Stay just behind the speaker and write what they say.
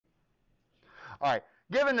All right.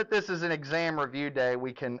 Given that this is an exam review day,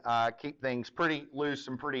 we can keep things pretty loose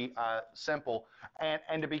and pretty simple.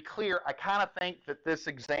 And to be clear, I kind of think that this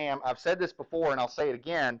exam, I've said this before and I'll say it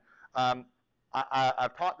again,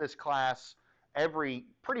 I've taught this class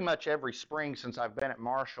pretty much every spring since I've been at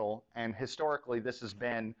Marshall, and historically this has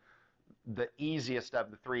been the easiest of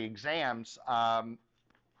the three exams.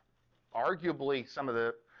 Arguably some of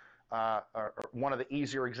the or one of the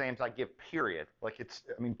easier exams I give, period. Like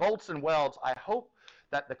bolts and welds, I hope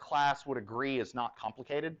that the class would agree is not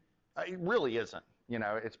complicated. It really isn't.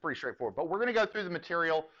 It's pretty straightforward. But we're going to go through the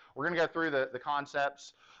material. We're going to go through the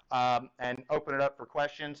concepts and open it up for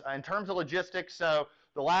questions. In terms of logistics, so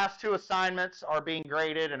the last two assignments are being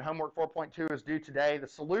graded and homework 4.2 is due today. The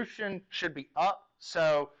solution should be up,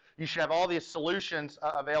 so you should have all these solutions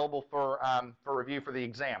available for review for the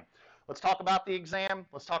exam. Let's talk about the exam.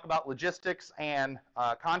 Let's talk about logistics and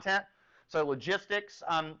content. So logistics,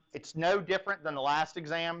 it's no different than the last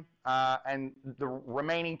exam, and the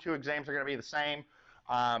remaining two exams are going to be the same.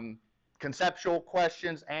 Conceptual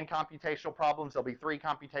questions and computational problems. There'll be three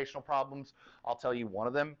computational problems. I'll tell you one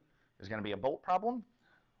of them is going to be a bolt problem.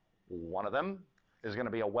 One of them is going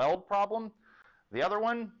to be a weld problem. The other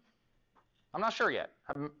one, I'm not sure yet.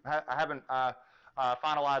 I haven't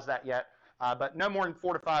finalized that yet. But no more than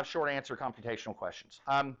 4 to 5 short answer computational questions.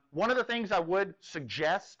 One of the things I would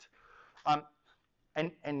suggest,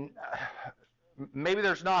 and maybe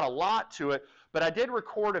there's not a lot to it, but I did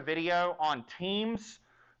record a video on Teams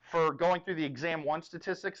for going through the exam 1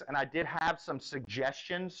 statistics, and I did have some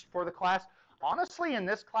suggestions for the class. Honestly, in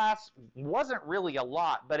this class, wasn't really a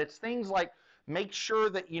lot, but it's things like make sure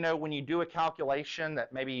that, when you do a calculation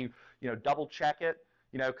that maybe you double check it,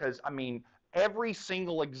 because, every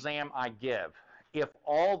single exam I give, if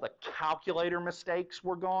all the calculator mistakes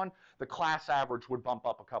were gone, the class average would bump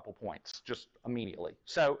up a couple points just immediately.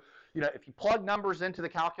 So, if you plug numbers into the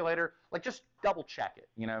calculator, just double check it,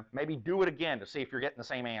 maybe do it again to see if you're getting the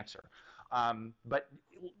same answer. But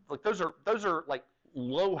those are like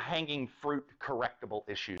low-hanging fruit correctable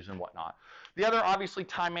issues and whatnot. The other, obviously,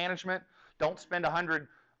 time management. Don't spend 100%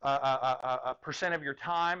 of your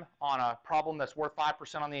time on a problem that's worth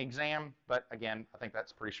 5% on the exam, but again, I think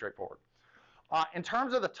that's pretty straightforward. In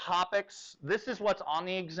terms of the topics, this is what's on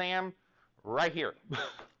the exam right here.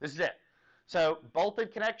 This is it. So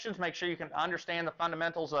bolted connections, make sure you can understand the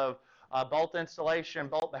fundamentals of bolt installation,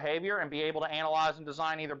 bolt behavior, and be able to analyze and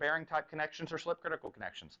design either bearing type connections or slip critical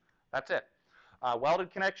connections. That's it. Welded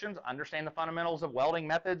connections, understand the fundamentals of welding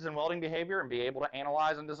methods and welding behavior, and be able to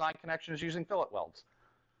analyze and design connections using fillet welds.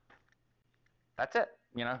 That's it.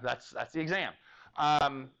 That's the exam.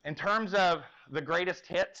 In terms of the greatest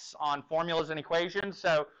hits on formulas and equations,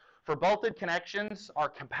 so for bolted connections, our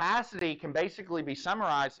capacity can basically be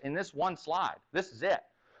summarized in this one slide. This is it.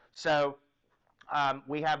 So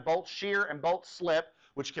we have bolt shear and bolt slip,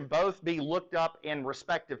 which can both be looked up in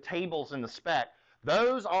respective tables in the spec.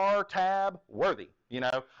 Those are tab worthy.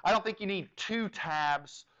 I don't think you need 2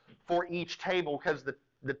 tabs for each table because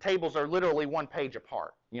the tables are literally 1 page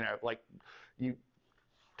apart. Like you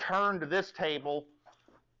turn to this table,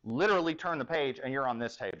 literally turn the page, and you're on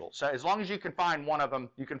this table. So as long as you can find one of them,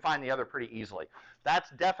 you can find the other pretty easily.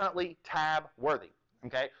 That's definitely tab worthy.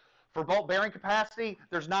 Okay. For bolt bearing capacity,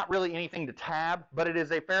 there's not really anything to tab, but it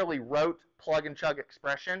is a fairly rote plug and chug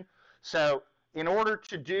expression. So in order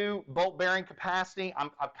to do bolt bearing capacity, I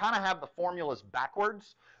kind of have the formulas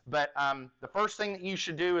backwards, but the first thing that you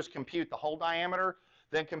should do is compute the hole diameter,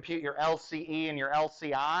 then compute your LCE and your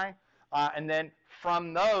LCI, and then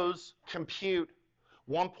from those compute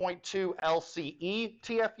 1.2 LCE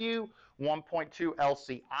TFU, 1.2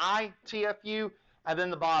 LCI TFU, and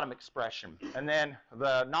then the bottom expression. And then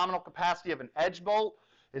the nominal capacity of an edge bolt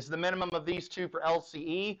is the minimum of these two for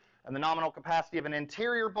LCE, and the nominal capacity of an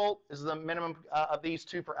interior bolt is the minimum of these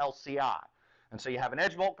two for LCI. And so you have an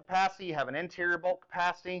edge bolt capacity, you have an interior bolt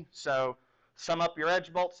capacity, so sum up your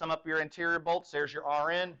edge bolts, sum up your interior bolts, there's your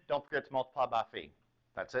RN, don't forget to multiply by phi.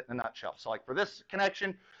 That's it in a nutshell. So like for this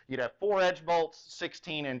connection, you'd have 4 edge bolts,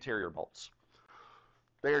 16 interior bolts.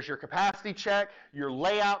 There's your capacity check, your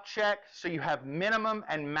layout check, so you have minimum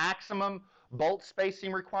and maximum bolt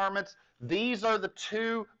spacing requirements. These are the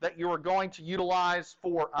two that you are going to utilize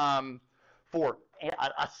for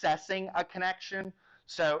assessing a connection.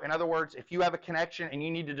 So in other words, if you have a connection and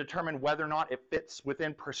you need to determine whether or not it fits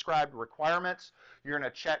within prescribed requirements, you're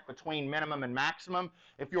going to check between minimum and maximum.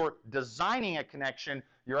 If you're designing a connection,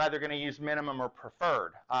 you're either going to use minimum or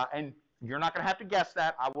preferred. And you're not going to have to guess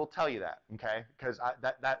that. I will tell you that, okay? Because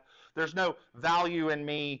there's no value in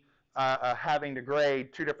me having to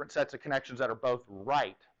grade 2 different sets of connections that are both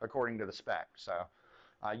right according to the spec. So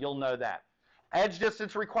you'll know that. Edge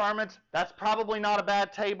distance requirements, that's probably not a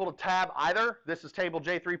bad table to tab either. This is table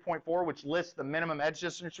J3.4, which lists the minimum edge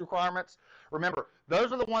distance requirements. Remember,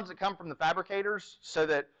 those are the ones that come from the fabricators, so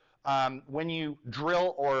that when you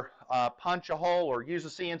drill or punch a hole or use a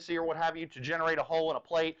CNC or what have you to generate a hole in a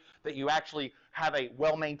plate, that you actually have a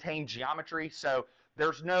well-maintained geometry. So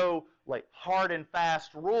there's no like hard and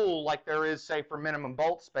fast rule like there is, say, for minimum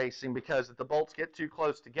bolt spacing, because if the bolts get too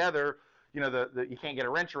close together, you know, you can't get a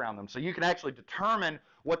wrench around them. So you can actually determine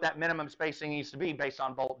what that minimum spacing needs to be based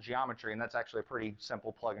on bolt geometry, and that's actually a pretty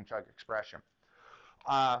simple plug and chug expression.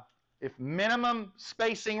 If minimum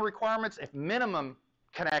spacing requirements, if minimum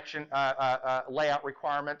connection layout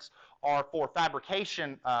requirements are for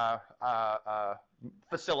fabrication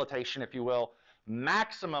facilitation, if you will,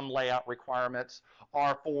 maximum layout requirements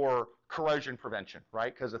are for corrosion prevention,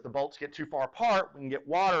 right? Because if the bolts get too far apart, we can get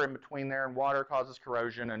water in between there, and water causes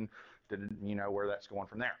corrosion, and you know where that's going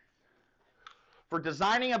from there. For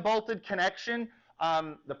designing a bolted connection,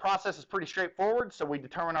 the process is pretty straightforward. So we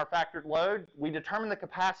determine our factored load. We determine the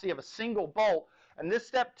capacity of a single bolt. And this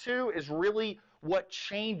step 2 is really what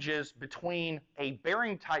changes between a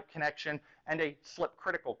bearing type connection and a slip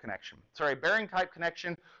critical connection. So a bearing type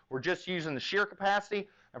connection, we're just using the shear capacity.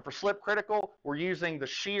 And for slip critical, we're using the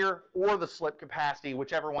shear or the slip capacity,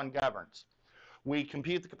 whichever one governs. We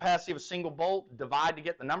compute the capacity of a single bolt, divide to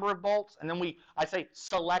get the number of bolts, and then I say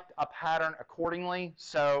select a pattern accordingly.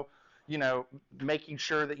 So, you know, making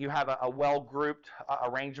sure that you have a well-grouped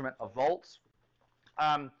arrangement of bolts.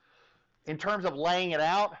 In terms of laying it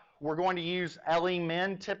out, we're going to use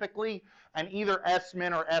LE-min typically, and either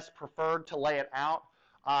S-min or S-preferred to lay it out.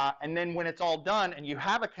 And then when it's all done and you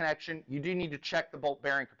have a connection, you do need to check the bolt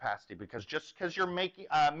bearing capacity, because just because you're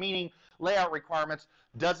meeting layout requirements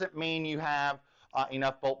doesn't mean you have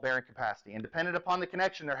enough bolt bearing capacity. And dependent upon the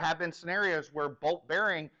connection, there have been scenarios where bolt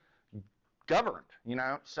bearing governed, you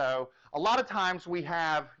know. So a lot of times we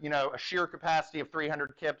have, you know, a shear capacity of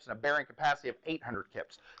 300 kips and a bearing capacity of 800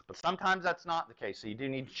 kips. But sometimes that's not the case, so you do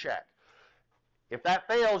need to check. If that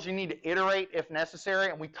fails, you need to iterate if necessary.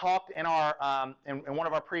 And we talked in our in one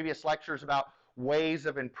of our previous lectures about ways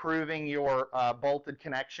of improving your bolted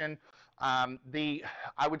connection. I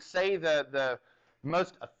would say the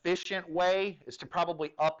most efficient way is to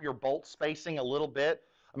probably up your bolt spacing a little bit.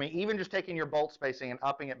 I mean, even just taking your bolt spacing and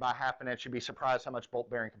upping it by ½ inch, you'd be surprised how much bolt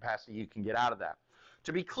bearing capacity you can get out of that.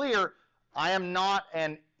 To be clear,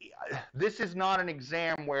 this is not an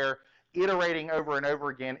exam where iterating over and over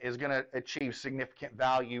again is going to achieve significant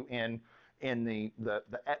value in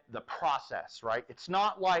the process, right? It's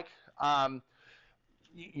not like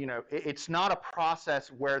you know, it's not a process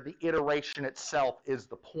where the iteration itself is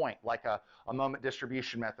the point, like a moment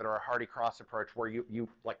distribution method or a Hardy-Cross approach, where you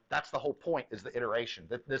like, that's the whole point, is the iteration.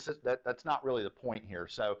 That's not really the point here.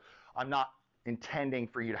 So I'm not intending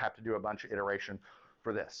for you to have to do a bunch of iteration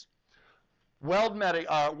for this. Welded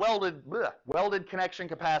connection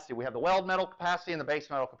capacity. We have the weld metal capacity and the base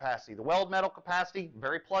metal capacity. The weld metal capacity,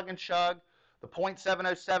 very plug and chug. The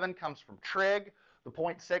 0.707 comes from Trigg. The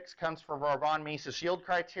 0.6 comes from our von Mises yield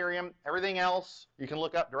criterion. Everything else you can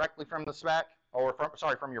look up directly from the spec, or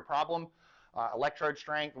from your problem. Electrode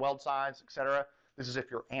strength, weld size, etc. This is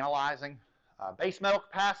if you're analyzing. Base metal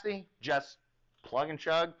capacity, just plug and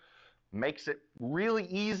chug. Makes it really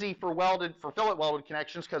easy for fillet welded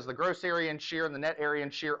connections, because the gross area and shear and the net area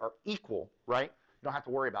and shear are equal, right? You don't have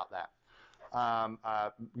to worry about that.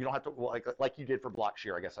 You don't have to, like you did for block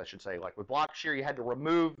shear, I guess I should say. Like with block shear, you had to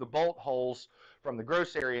remove the bolt holes from the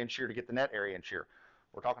gross area and shear to get the net area and shear.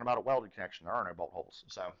 We're talking about a welded connection. There are no bolt holes.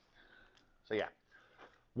 So yeah.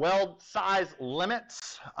 Weld size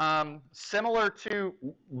limits. Similar to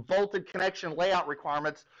bolted connection layout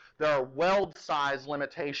requirements, there are weld size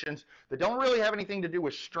limitations that don't really have anything to do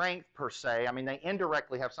with strength per se. I mean, they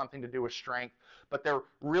indirectly have something to do with strength, but they're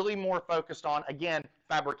really more focused on, again,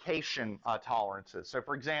 fabrication tolerances. So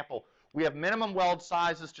for example, we have minimum weld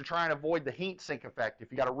sizes to try and avoid the heat sink effect.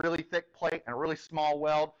 If you got a really thick plate and a really small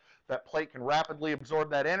weld, that plate can rapidly absorb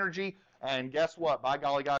that energy, and guess what? By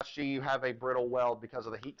golly gosh gee, you have a brittle weld because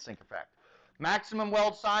of the heat sink effect. Maximum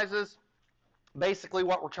weld sizes, basically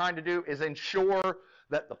what we're trying to do is ensure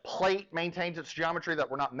that the plate maintains its geometry, that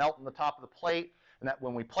we're not melting the top of the plate, and that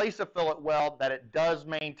when we place a fillet weld, that it does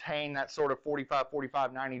maintain that sort of 45,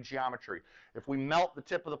 45, 90 geometry. If we melt the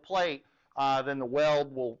tip of the plate, then the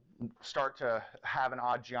weld will start to have an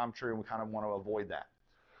odd geometry, and we kind of want to avoid that.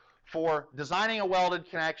 For designing a welded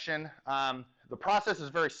connection, the process is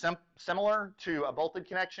very similar to a bolted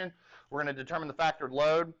connection. We're going to determine the factored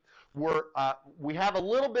load. We have a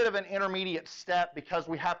little bit of an intermediate step because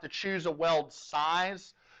we have to choose a weld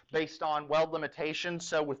size based on weld limitations.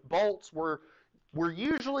 So with bolts, we're We're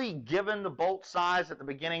usually given the bolt size at the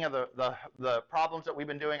beginning of the problems that we've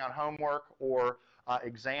been doing on homework or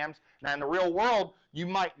exams. Now, in the real world, you're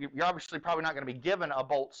obviously probably not going to be given a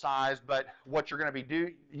bolt size, but what you're going to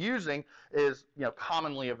be using is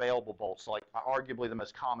commonly available bolts. Like arguably the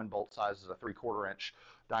most common bolt size is a 3/4 inch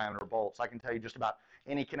diameter bolts. I can tell you just about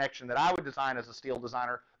any connection that I would design as a steel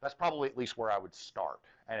designer, that's probably at least where I would start.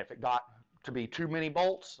 And if it got to be too many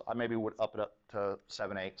bolts, I maybe would up it up to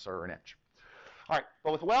 7/8 or an inch. All right,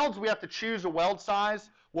 but with welds, we have to choose a weld size.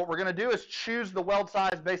 What we're going to do is choose the weld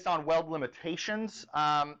size based on weld limitations.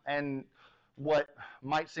 And what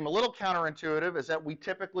might seem a little counterintuitive is that we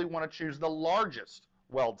typically want to choose the largest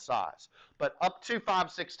weld size, but up to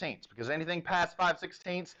 5/16, because anything past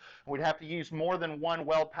 5/16, we'd have to use more than one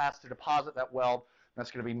weld pass to deposit that weld.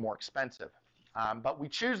 That's going to be more expensive. But we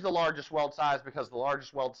choose the largest weld size because the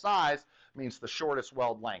largest weld size means the shortest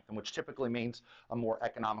weld length, and which typically means a more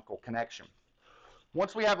economical connection.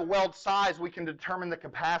 Once we have a weld size, we can determine the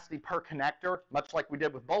capacity per connector, much like we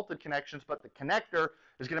did with bolted connections, but the connector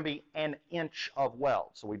is going to be an inch of weld.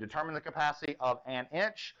 So we determine the capacity of an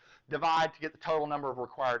inch, divide to get the total number of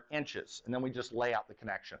required inches, and then we just lay out the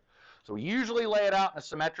connection. So we usually lay it out in a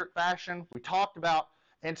symmetric fashion. We talked about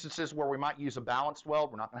instances where we might use a balanced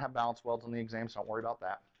weld. We're not going to have balanced welds on the exam, so don't worry about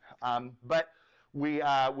that. But we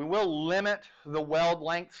will limit the weld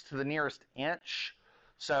lengths to the nearest inch.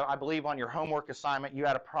 So I believe on your homework assignment, you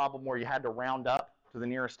had a problem where you had to round up to the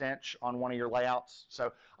nearest inch on one of your layouts.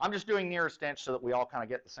 So I'm just doing nearest inch so that we all kind of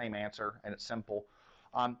get the same answer, and it's simple.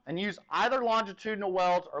 And use either longitudinal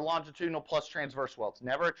welds or longitudinal plus transverse welds.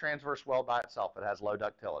 Never a transverse weld by itself. It has low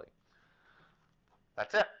ductility.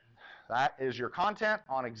 That's it. That is your content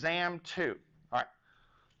on exam 2. All right.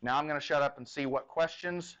 Now I'm going to shut up and see what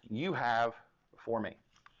questions you have for me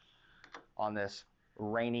on this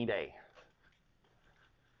rainy day.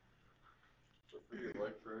 For your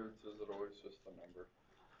electrodes, is it always just the number?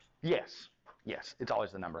 Yes. Yes, it's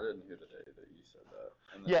always the number. I didn't hear today that you said that.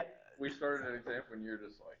 And then yeah. We started an example and you're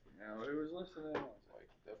just like, who was listening? I was like,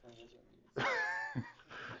 definitely wasn't me.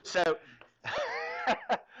 So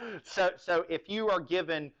if you are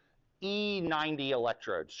given E90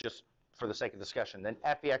 electrodes, just for the sake of discussion, then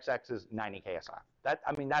FEXX is 90 KSI.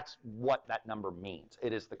 That's what that number means.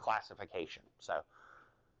 It is the classification. So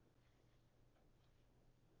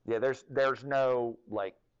yeah, there's no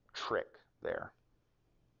trick there.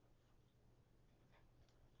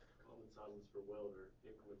 Common sizes for weld are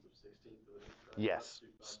increments of 1/16 of an inch. Right? Yes.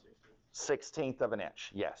 1/16 of an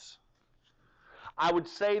inch. Yes. I would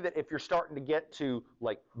say that if you're starting to get to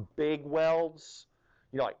big welds,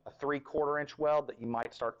 like a 3/4 inch weld, that you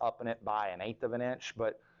might start upping it by 1/8 of an inch.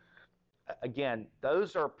 But again,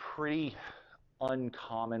 those are pretty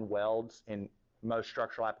uncommon welds in most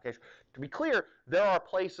structural applications. To be clear, there are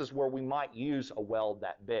places where we might use a weld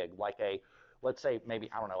that big, let's say maybe,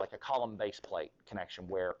 I don't know, like a column base plate connection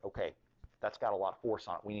where, okay, that's got a lot of force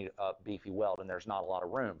on it. We need a beefy weld and there's not a lot of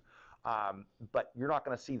room. But you're not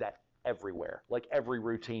going to see that everywhere. Like every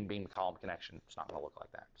routine beam column connection, it's not going to look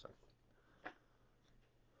like that. So.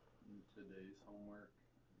 In today's homework,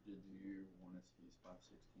 did you want us to use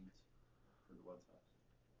 5/16 for the weld size?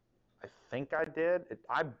 I think I did.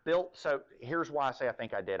 So here's why I say I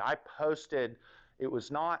think I did. I posted, it was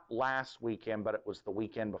not last weekend, but it was the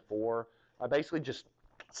weekend before. I basically just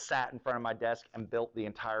sat in front of my desk and built the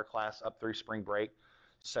entire class up through spring break.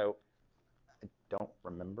 So I don't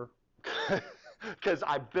remember because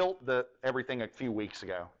I built everything a few weeks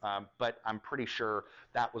ago. But I'm pretty sure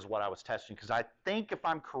that was what I was testing because I think if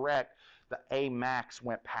I'm correct, the A max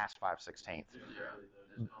went past 5/16. Yeah.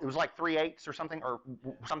 It was like 3/8 or something like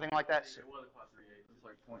that. It wasn't quite 3/8. It was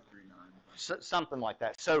like 0.39. Something like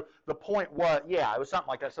that. So the point was, yeah, it was something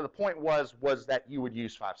like that. So the point was that you would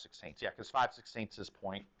use 5/16. Yeah, because 5/16 is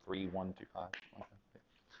 0.3125.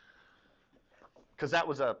 Because that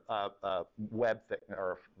was a web thickness,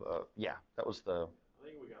 or yeah, that was the. I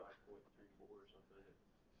think we got like 0.34 or something.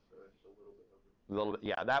 So it's a little bit over. A little bit,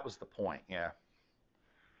 yeah. That was the point, yeah.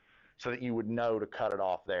 So that you would know to cut it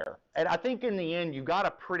off there. And I think in the end, you got a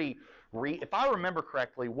pretty, if I remember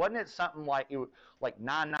correctly, wasn't it something like 9,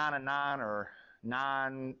 9, and 9, or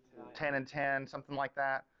 9, 10, and 10, something like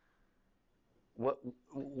that?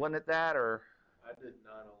 Wasn't it that, or? I did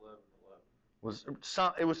 9, 11,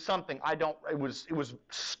 11. It was something, it was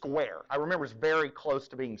square. I remember it was very close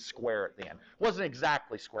to being square at the end. It wasn't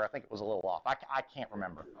exactly square. I think it was a little off. I can't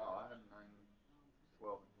remember. Oh, I had 9,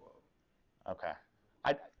 12, and 12. Okay.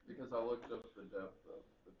 Because I looked up the depth of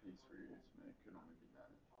the piece for use, and it could only be 9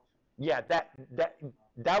 Yeah, inches.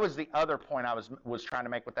 that was the other point I was trying to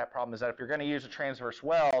make with that problem, is that if you're going to use a transverse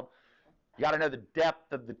weld, You got to know the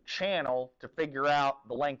depth of the channel to figure out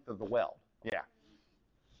the length of the weld. Yeah.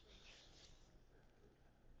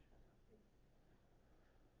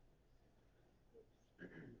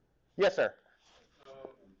 Yes, sir.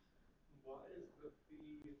 Why is the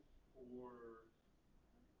fee for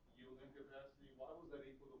yielding capacity, why was that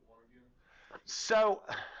equal to 1 again? So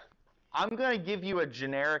I'm going to give you a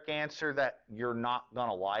generic answer that you're not going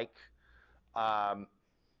to like,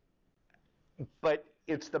 but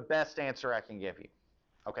it's the best answer I can give you.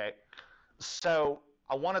 Okay. So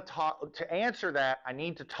I want to answer that, I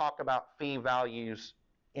need to talk about fee values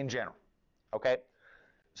in general. Okay.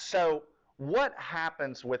 So what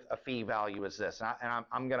happens with a fee value is this, and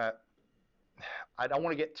I don't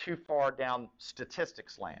want to get too far down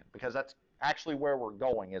statistics land, because that's actually where we're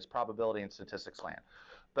going, is probability and statistics land.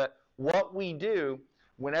 But what we do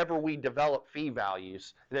whenever we develop fee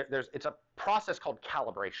values, it's a process called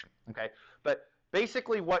calibration, okay? But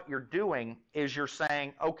basically what you're doing is you're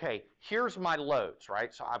saying, okay, here's my loads,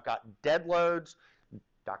 right? So I've got dead loads.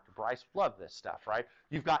 Dr. Bryce loved this stuff, right?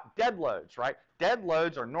 You've got dead loads, right? Dead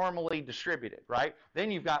loads are normally distributed, right?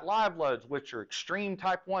 Then you've got live loads, which are extreme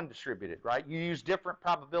type 1 distributed, right? You use different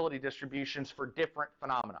probability distributions for different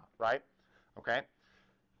phenomena, right? Okay?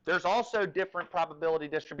 There's also different probability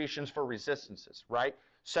distributions for resistances, right?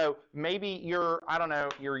 So maybe your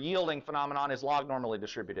yielding phenomenon is log normally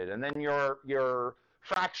distributed, and then your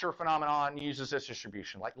fracture phenomenon uses this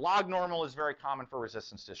distribution. Like log normal is very common for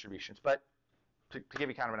resistance distributions, but to give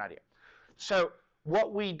you kind of an idea. So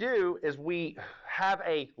what we do is we have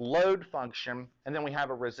a load function, and then we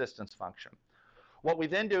have a resistance function. What we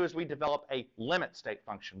then do is we develop a limit state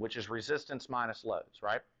function, which is resistance minus loads,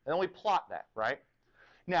 right? And then we plot that, right?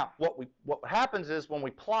 Now, what happens is when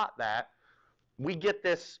we plot that, we get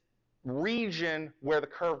this region where the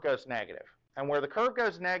curve goes negative. And where the curve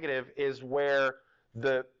goes negative is where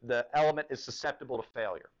the element is susceptible to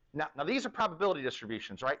failure. Now these are probability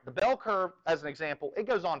distributions, right? The bell curve, as an example, it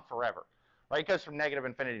goes on forever, right? It goes from negative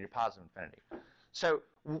infinity to positive infinity. So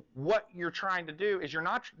what you're trying to do is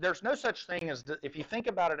there's no such thing as, if you think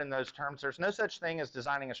about it in those terms, there's no such thing as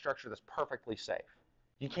designing a structure that's perfectly safe.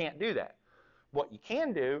 You can't do that. What you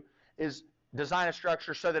can do is design a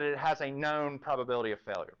structure so that it has a known probability of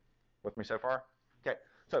failure. With me so far? Okay,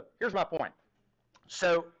 so here's my point.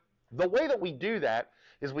 So the way that we do that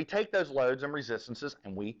is we take those loads and resistances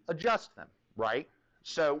and we adjust them, right?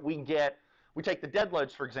 So we take the dead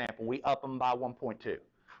loads, for example, we up them by 1.2.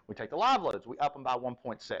 We take the live loads, we up them by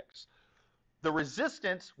 1.6. The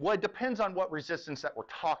resistance, well, it depends on what resistance that we're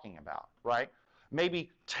talking about, right?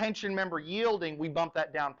 Maybe tension member yielding, we bump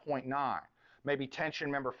that down 0.9. Maybe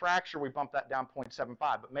tension member fracture, we bump that down 0.75.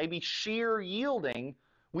 But maybe shear yielding,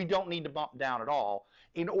 we don't need to bump down at all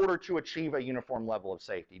in order to achieve a uniform level of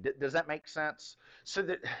safety. Does that make sense? So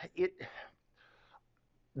that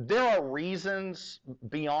there are reasons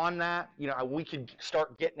beyond that. We could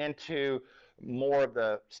start getting into more of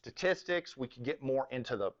the statistics. We could get more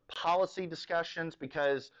into the policy discussions,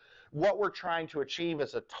 because what we're trying to achieve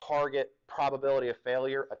is a target probability of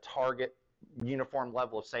failure, a target uniform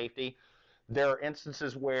level of safety. There are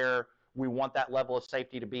instances where we want that level of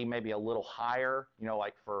safety to be maybe a little higher,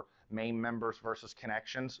 like for main members versus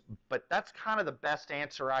connections. But that's kind of the best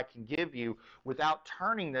answer I can give you without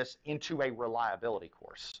turning this into a reliability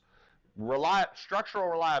course. Structural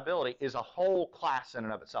reliability is a whole class in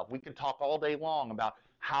and of itself. We could talk all day long about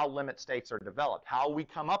how limit states are developed, how we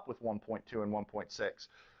come up with 1.2 and 1.6.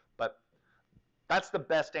 But that's the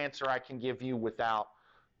best answer I can give you without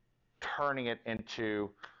turning it into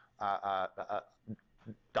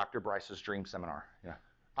Dr. Bryce's dream seminar. Yeah.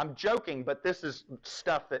 I'm joking, but this is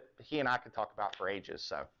stuff that he and I could talk about for ages.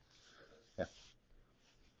 So, yeah.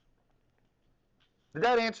 Did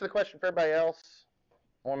that answer the question for everybody else?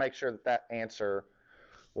 I want to make sure that answer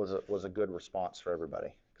was a good response for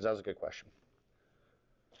everybody, because that was a good question.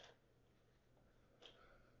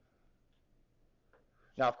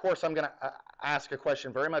 Now, of course, I'm going to ask a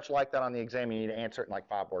question very much like that on the exam. You need to answer it in like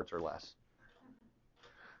 5 words or less.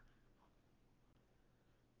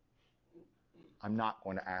 I'm not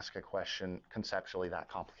going to ask a question conceptually that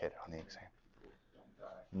complicated on the exam.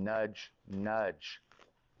 Nudge, nudge.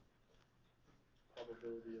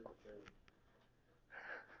 Probability of failure.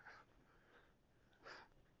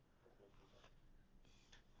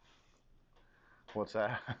 What's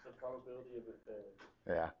that? The probability of a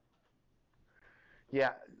failure. Yeah.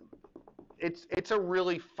 Yeah. It's a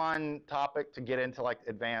really fun topic to get into, like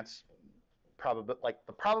advanced like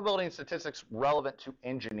the probability and statistics relevant to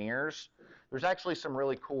engineers. There's actually some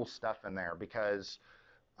really cool stuff in there, because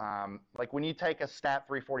like when you take a Stat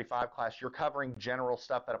 345 class, you're covering general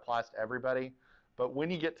stuff that applies to everybody. But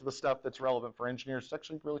when you get to the stuff that's relevant for engineers, it's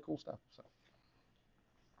actually really cool stuff. So.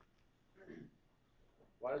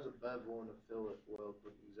 Why does a bevel and a fillet weld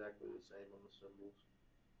look exactly the same on the symbols?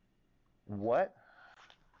 What?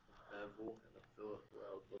 A bevel and a fillet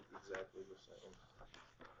weld look exactly the same.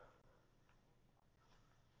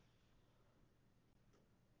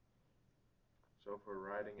 So if we're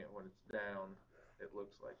writing it when it's down, it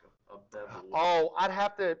looks like a bevel. Oh, I'd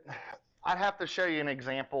have to show you an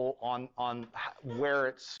example on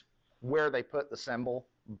where they put the symbol.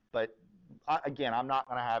 But again, I'm not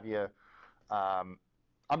going to have you.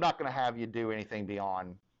 I'm not going to have you do anything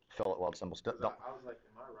beyond fillet weld symbols. I was like,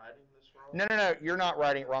 am I writing this wrong? No. You're not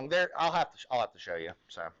writing it wrong. There, I'll have to show you.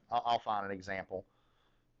 So I'll find an example.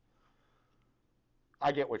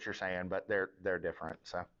 I get what you're saying, but they're different.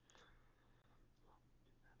 So,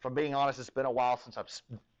 if I'm being honest, it's been a while since I've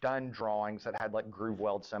done drawings that had like groove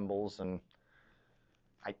weld symbols, and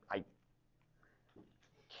I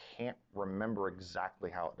can't remember exactly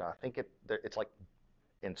how it does. I think it's like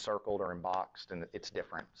encircled or emboxed, and it's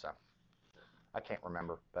different. So I can't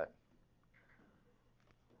remember, but.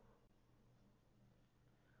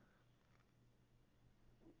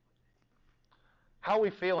 How are we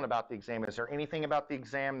feeling about the exam? Is there anything about the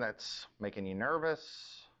exam that's making you nervous?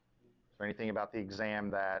 Is there anything about the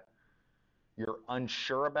exam that you're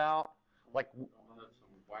unsure about? Like, I'm gonna have some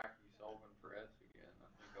wacky solving for S again. I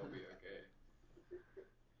think I'll be okay.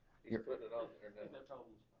 He's putting it on there now.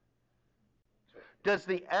 does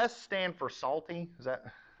the S stand for salty? Is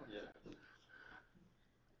that Yeah.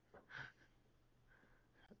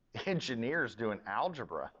 engineers doing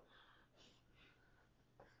algebra?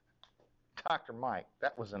 Dr. Mike,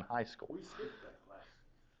 that was in high school. We skipped that class.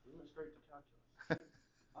 We went straight to calculus.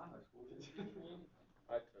 My high school didn't.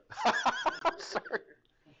 Sorry.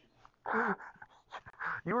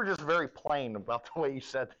 You were just very plain about the way you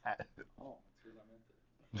said that. Oh, that's because I meant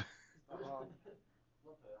it. Love that algebra since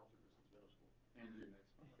middle school. And you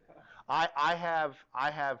next one. I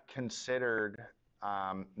have considered.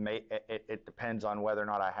 It depends on whether or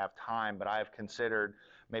not I have time, but I have considered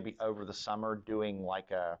maybe over the summer doing like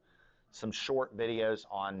some short videos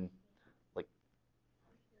on like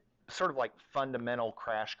sort of like fundamental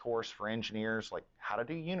crash course for engineers, like how to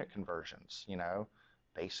do unit conversions,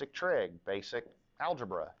 basic trig, basic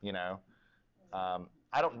algebra,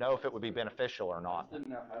 I don't know if it would be beneficial or I not. just didn't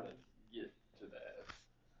know how to get to that.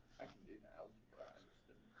 I can do the algebra. I just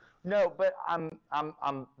didn't. No, but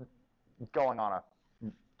I'm going on a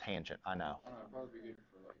tangent. I know. I don't know. It'd probably be good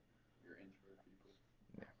for like your intro people.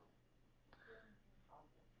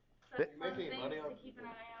 You make any money off to keep an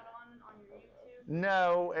eye out on your YouTube?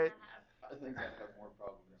 No, I think I'd have more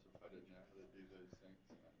problems if I didn't know how to do those things.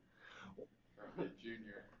 I'm currently a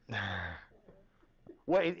junior.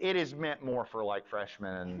 Well, it is meant more for like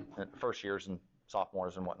freshmen and first years and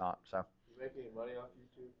sophomores and whatnot. So. You make any money off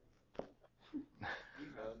YouTube? You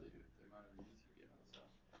have to, the amount of views you get on stuff.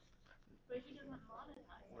 But she doesn't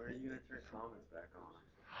monetize. When are you gonna turn comments back on?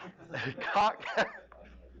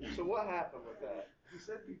 So what happened with that? You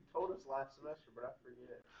said you told us last semester, but I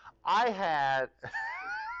forget. I had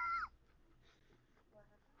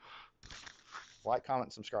like,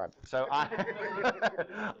 comment, subscribe. So I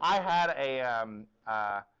had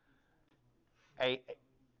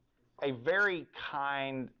a very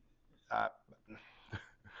kind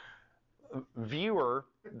viewer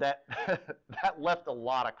that that left a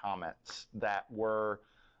lot of comments that were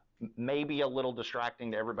maybe a little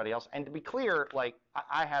distracting to everybody else. And to be clear, like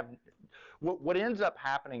I have, what ends up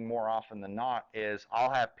happening more often than not is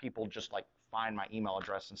I'll have people just like find my email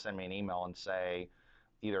address and send me an email and say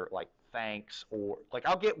either like thanks, or like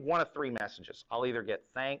I'll get one of three messages. I'll either get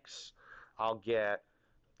thanks, I'll get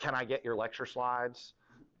can I get your lecture slides,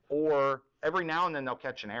 or every now and then they'll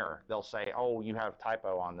catch an error. They'll say, oh, you have a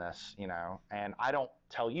typo on this, and I don't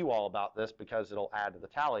tell you all about this because it'll add to the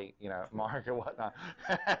tally, mark or whatnot.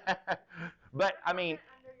 But I mean,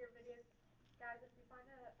 Under your videos, guys, if you find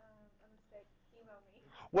a mistake, email me.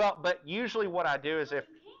 well, but usually what I do is if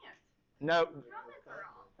You can't. no, Comments are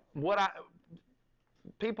wrong.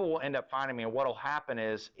 people will end up finding me, and what'll happen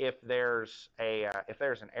is if there's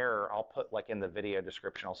an error, I'll put like in the video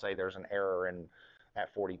description, I'll say there's an error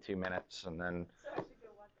at 42 minutes, and then So I should go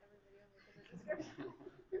watch every video in the description.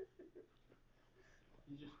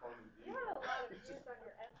 You just follow the You have a lot of views on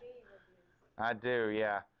your FE reviews. I do,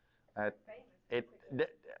 yeah. Famous.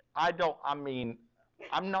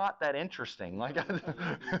 I'm not that interesting. Like, Apparently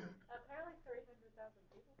 300,000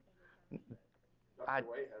 people came to Dr.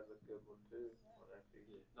 Wade has a good one too. On FE.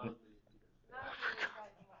 Not as many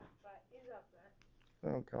as but he's up there.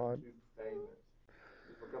 oh God, Too famous.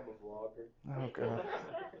 He's become a vlogger. oh God.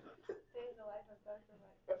 Days the life of Dr.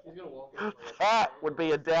 Mike. He's gonna walk in. That would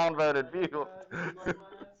be a downvoted view. How was this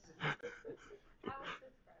practice?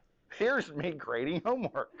 Here's me grading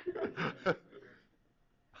homework. Make a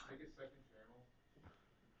second channel.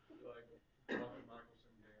 Like Dr.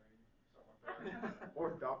 Michelson gaming, something like that.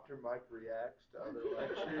 Or Dr. Mike reacts to other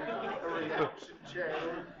lectures, a reaction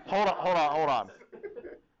channel. Hold on.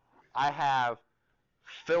 I have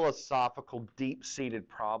philosophical, deep-seated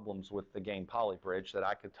problems with the game Polybridge that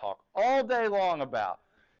I could talk all day long about.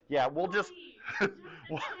 Yeah, we'll just. Just a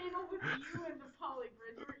channel with you and the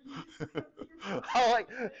Polybridge where you just go through your I like.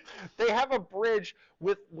 They have a bridge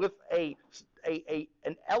with an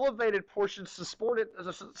elevated portion supported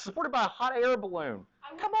by a hot air balloon.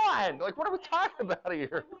 Come on, like what are we talking about I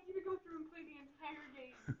here? want you to go through and play the entire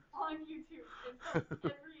game on YouTube and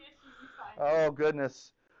tell every issue you find. Oh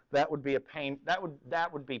goodness, that would be a pain. That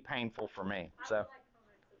would be painful for me. So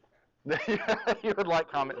I would like comments. you would like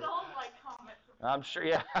We comments. would all like comments. I'm sure.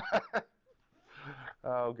 Yeah.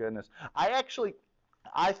 Oh goodness. I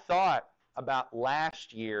thought about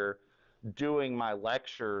last year doing my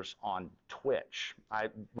lectures on Twitch. I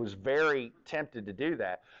was very tempted to do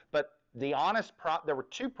that, but the honest there were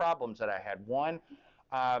two problems that I had. One,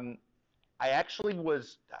 I actually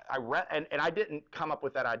and I didn't come up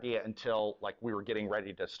with that idea until like we were getting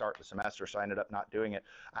ready to start the semester, so I ended up not doing it.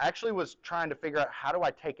 I actually was trying to figure out how do I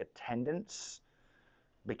take attendance,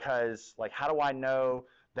 because like how do I know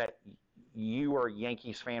that you are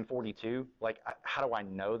Yankees fan 42? Like how do I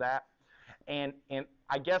know that? And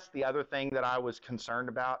I guess the other thing that I was concerned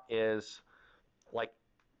about is like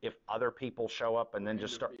if other people show up and then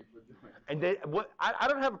just start. And I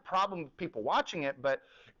don't have a problem with people watching it, but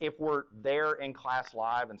if we're there in class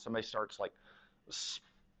live and somebody starts like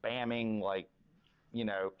spamming like,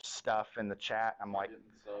 stuff in the chat, I'm like,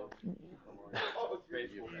 Oh,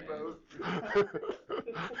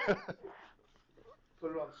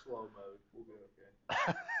 put it on slow mode. We'll be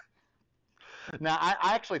okay. Now,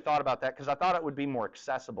 I actually thought about that because I thought it would be more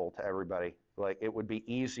accessible to everybody. Like it would be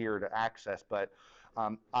easier to access, but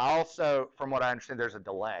I also, from what I understand, there's a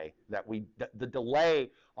delay the delay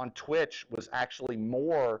on Twitch was actually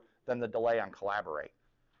more than the delay on Collaborate.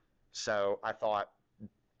 So I thought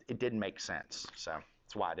it didn't make sense. So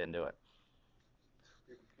that's why I didn't do it.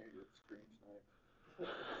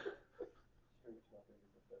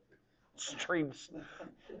 Streams.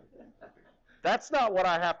 That's not what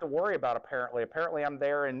I have to worry about, apparently. Apparently, I'm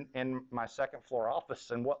there in my second floor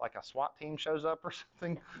office, and like a SWAT team shows up or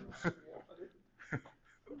something.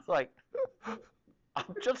 It's like,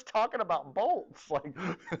 I'm just talking about bolts. Like,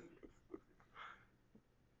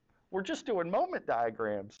 we're just doing moment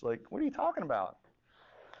diagrams. Like, what are you talking about?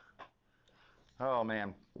 Oh,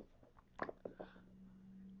 man.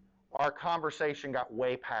 Our conversation got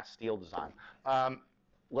way past steel design.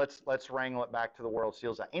 Let's wrangle it back to the world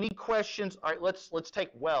steel design. Any questions? All right, let's take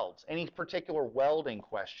welds. Any particular welding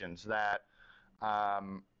questions that,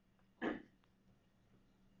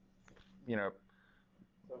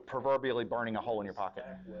 proverbially burning a hole in your pocket?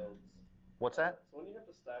 Stack welds. What's that? So when you have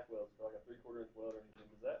to stack welds for like a 3/4 inch weld or anything,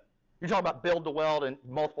 does that You're talking about build to weld and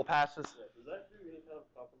multiple passes? do any kind of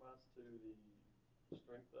compromise to the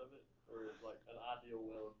strength of it, or is like an ideal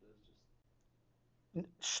weld is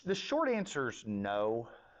just The short answer is no.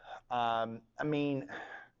 I mean,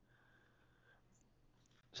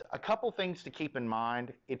 a couple things to keep in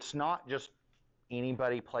mind. It's not just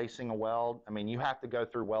anybody placing a weld. I mean, you have to go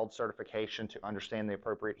through weld certification to understand the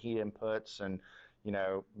appropriate heat inputs, and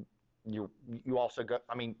you also go.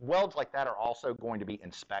 I mean, welds like that are also going to be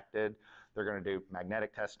inspected. They're going to do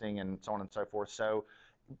magnetic testing and so on and so forth. So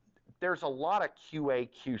there's a lot of QA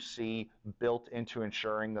QC built into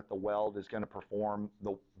ensuring that the weld is going to perform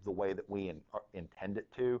the way that we intend it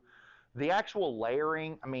to. The actual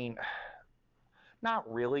layering, I mean,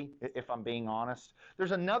 not really, if I'm being honest.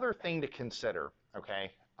 There's another thing to consider,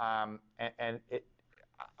 okay? I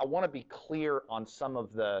want to be clear on some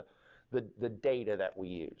of the data that we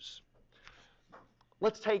use.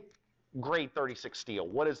 Let's take grade 36 steel.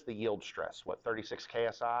 What is the yield stress? What, 36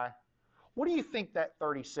 KSI? What do you think that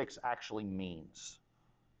 36 actually means?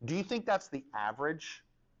 Do you think that's the average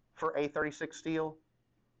for A36 steel?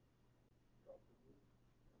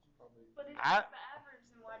 But if it's I- the average,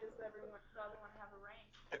 then why does the other one have a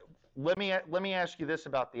range? Let me ask you this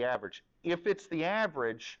about the average. If it's the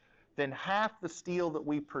average, then half the steel that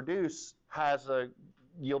we produce has a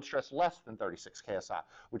yield stress less than 36 KSI,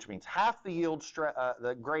 which means half the yield stress,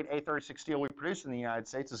 the grade A36 steel we produce in the United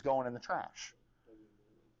States is going in the trash.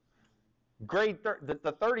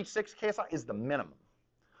 The 36 KSI is the minimum.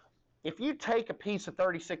 If you take a piece of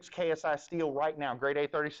 36 KSI steel right now, grade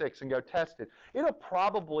A36, and go test it, it'll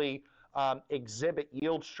probably exhibit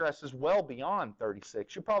yield stresses well beyond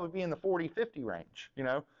 36. You'll probably be in the 40, 50 range, you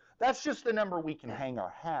know. That's just the number we can hang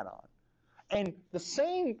our hat on. And the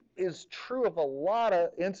same is true of a lot of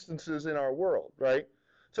instances in our world, right?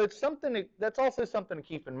 So it's something that's also something to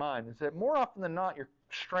keep in mind, is that more often than not, your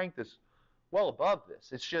strength is well above this.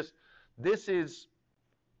 It's just, this is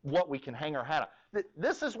what we can hang our hat on.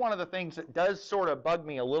 This is one of the things that does sort of bug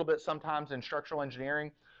me a little bit sometimes in structural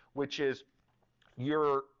engineering, which is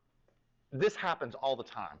this happens all the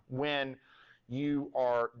time. When you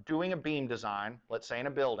are doing a beam design, let's say in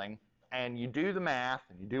a building, and you do the math,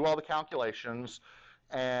 and you do all the calculations,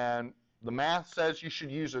 and the math says you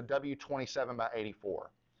should use a W27 by 84.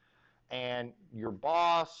 And your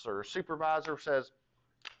boss or supervisor says,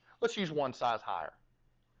 let's use one size higher.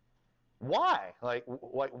 Why? Like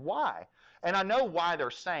why? And I know why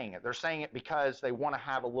they're saying it. They're saying it because they want to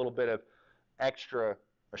have a little bit of extra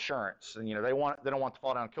assurance, and you know they don't want to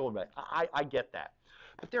fall down and kill anybody. I get that,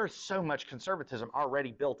 but there is so much conservatism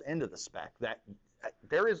already built into the spec that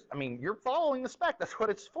there is. I mean, you're following the spec. That's what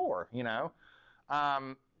it's for. You know,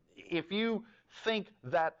 if you think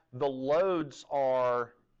that the loads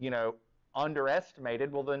are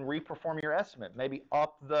underestimated, well then reperform your estimate. Maybe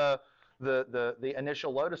up the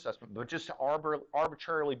initial load assessment, but just to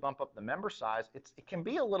arbitrarily bump up the member size, it can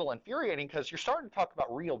be a little infuriating because you're starting to talk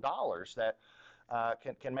about real dollars that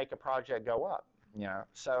can make a project go up. You know,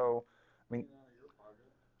 so I mean,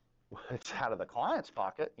 it's out of the client's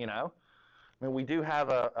pocket. You know, I mean, we do have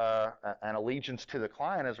an allegiance to the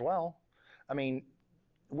client as well. I mean,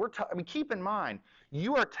 keep in mind,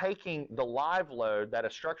 you are taking the live load that a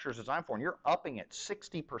structure is designed for, and you're upping it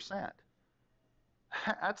 60%.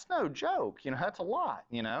 That's no joke, you know, that's a lot,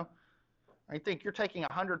 you know. I think you're taking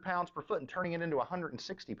 100 pounds per foot and turning it into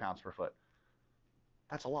 160 pounds per foot.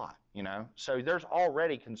 That's a lot, you know. So there's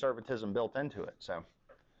already conservatism built into it, so.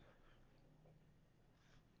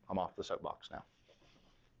 I'm off the soapbox now.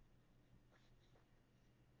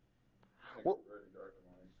 Well,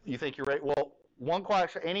 you think you're ready? Well, one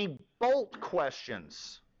question, any bolt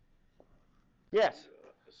questions? Yes?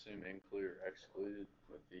 Assume include or excluded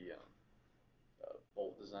with the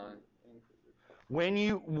bolt design.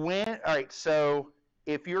 All right, so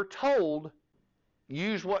if you're told,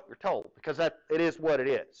 use what you're told, because it is what it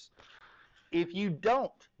is. If you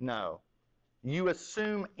don't know, you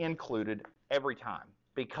assume included every time,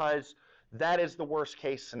 because that is the worst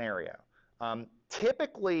case scenario.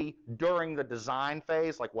 Typically during the design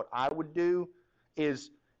phase, like what I would do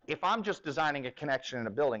is, if I'm just designing a connection in a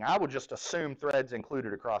building, I would just assume threads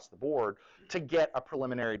included across the board to get a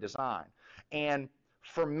preliminary design. And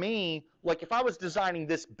for me, like if I was designing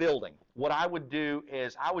this building, what I would do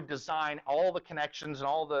is I would design all the connections and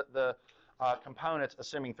all the components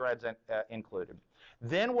assuming threads included.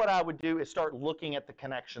 Then what I would do is start looking at the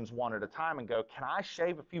connections one at a time and go, can I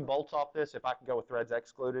shave a few bolts off this if I can go with threads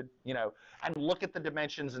excluded? You know, and look at the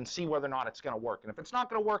dimensions and see whether or not it's going to work. And if it's not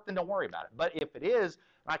going to work, then don't worry about it. But if it is,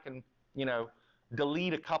 I can, you know,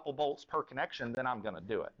 delete a couple bolts per connection, then I'm going to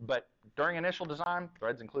do it. But during initial design,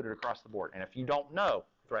 threads included across the board. And if you don't know,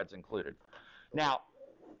 threads included. Now,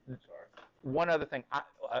 one other thing,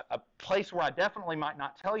 a place where I definitely might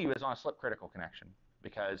not tell you is on a slip critical connection,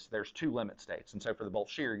 because there's two limit states. And so for the bolt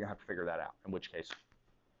shear, you have to figure that out, in which case,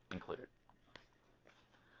 included.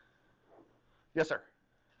 Yes, sir?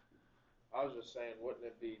 I was just saying, wouldn't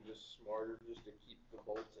it be just smarter just to keep the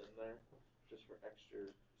bolts in there, just for extra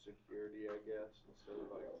security, I guess, instead of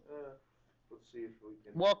like, let's see if we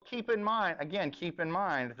can. Well, keep in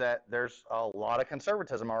mind that there's a lot of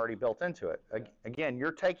conservatism already built into it. Again,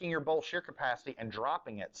 you're taking your bolt shear capacity and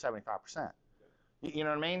dropping it 75%. You know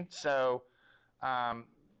what I mean? So, I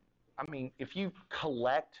mean, if you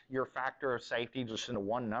collect your factor of safety just into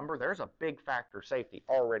one number, there's a big factor of safety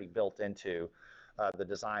already built into the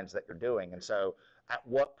designs that you're doing. And so at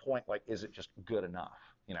what point, like, is it just good enough?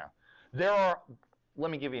 You know, let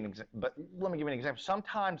me give you an example.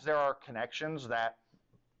 Sometimes there are connections that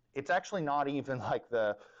it's actually not even like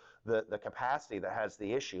the capacity that has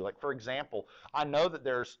the issue. Like, for example, I know that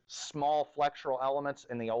there's small flexural elements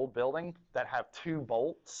in the old building that have two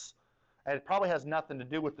bolts, and it probably has nothing to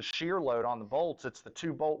do with the shear load on the bolts. It's the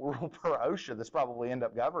 2-bolt rule per OSHA that's probably end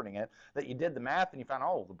up governing it, that you did the math and you found,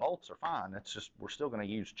 oh, the bolts are fine. It's just, we're still going to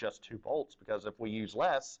use just 2 bolts, because if we use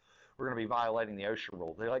less, we're going to be violating the OSHA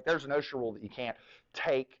rule. There's an OSHA rule that you can't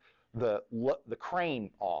take the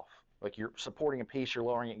crane off. Like, you're supporting a piece, you're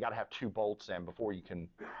lowering it, you got to have 2 bolts in before you can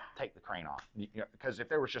take the crane off. Because if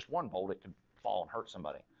there was just 1 bolt, it could fall and hurt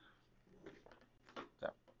somebody. So.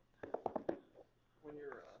 When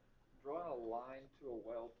you're drawing a line to a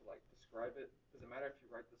weld to like describe it, does it matter if you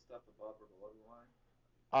write the stuff above or below the line?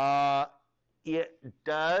 It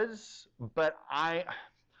does, but I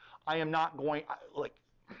am not going, like,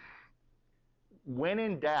 when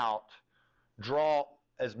in doubt, draw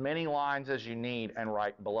as many lines as you need and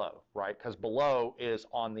write below, right? Because below is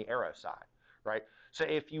on the arrow side, right? So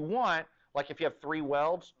if you want, like if you have 3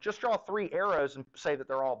 welds, just draw 3 arrows and say that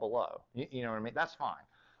they're all below. You know what I mean? That's fine.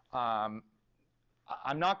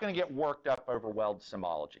 I'm not going to get worked up over weld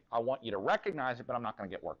symbology. I want you to recognize it, but I'm not going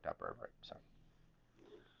to get worked up over it. So.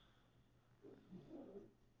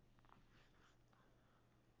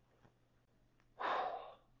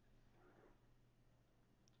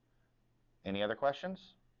 Any other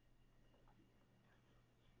questions?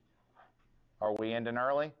 Are we ending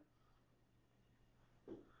early?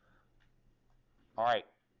 All right.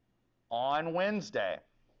 On Wednesday,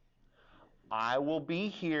 I will be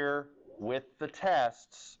here with the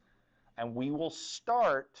tests, and we will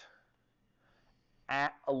start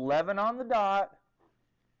at 11 on the dot,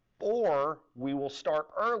 or we will start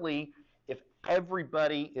early if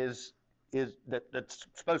everybody that's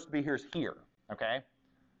supposed to be here is here, okay?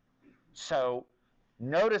 So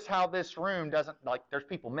notice how this room doesn't, like, there's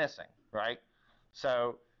people missing, right?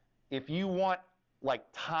 So if you want, like,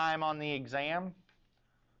 time on the exam,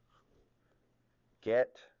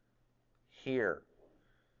 get here.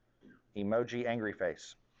 Emoji angry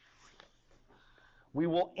face. We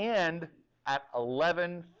will end at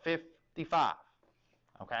 11:55,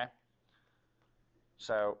 okay?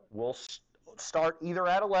 So we'll start either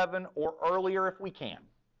at 11 or earlier if we can.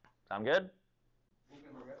 Sound good? When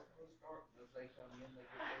can the rest of us start? As they come in, they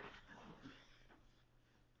get there?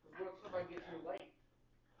 Because what if somebody gets here late?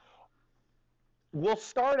 We'll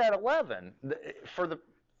start at 11 for the,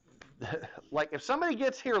 like, if somebody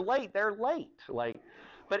gets here late, they're late. Like,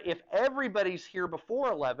 but if everybody's here before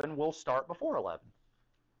 11, we'll start before 11.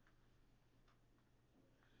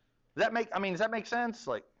 Does that make sense?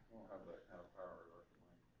 Like, I don't have that kind of power at our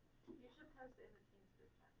You should post it in the Teams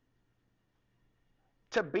group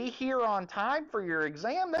chat. to be here on time for your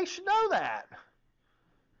exam, they should know that.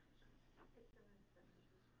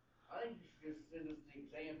 I think you should just send us the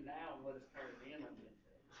exam now and let us turn it in on Wednesday.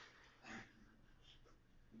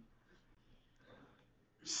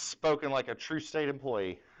 Spoken like a true state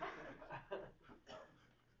employee.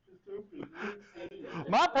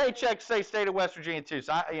 My paychecks say state of West Virginia too,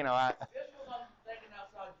 so I. Just was I'm thinking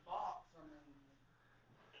outside the box. I mean,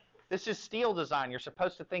 This is steel design. You're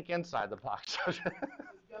supposed to think inside the box. I thought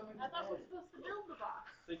we were supposed to build the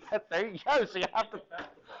box. There you go. So you have to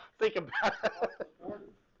think about it.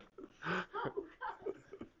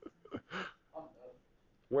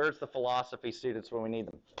 Where's the philosophy students when we need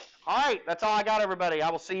them? All right, that's all I got, everybody. I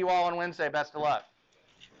will see you all on Wednesday. Best of luck.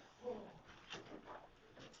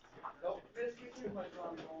 don't miss you too much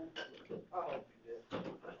on home. I hope you did.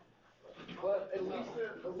 But at least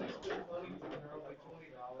they're funny. They're only $20.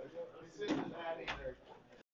 We send an ad in there.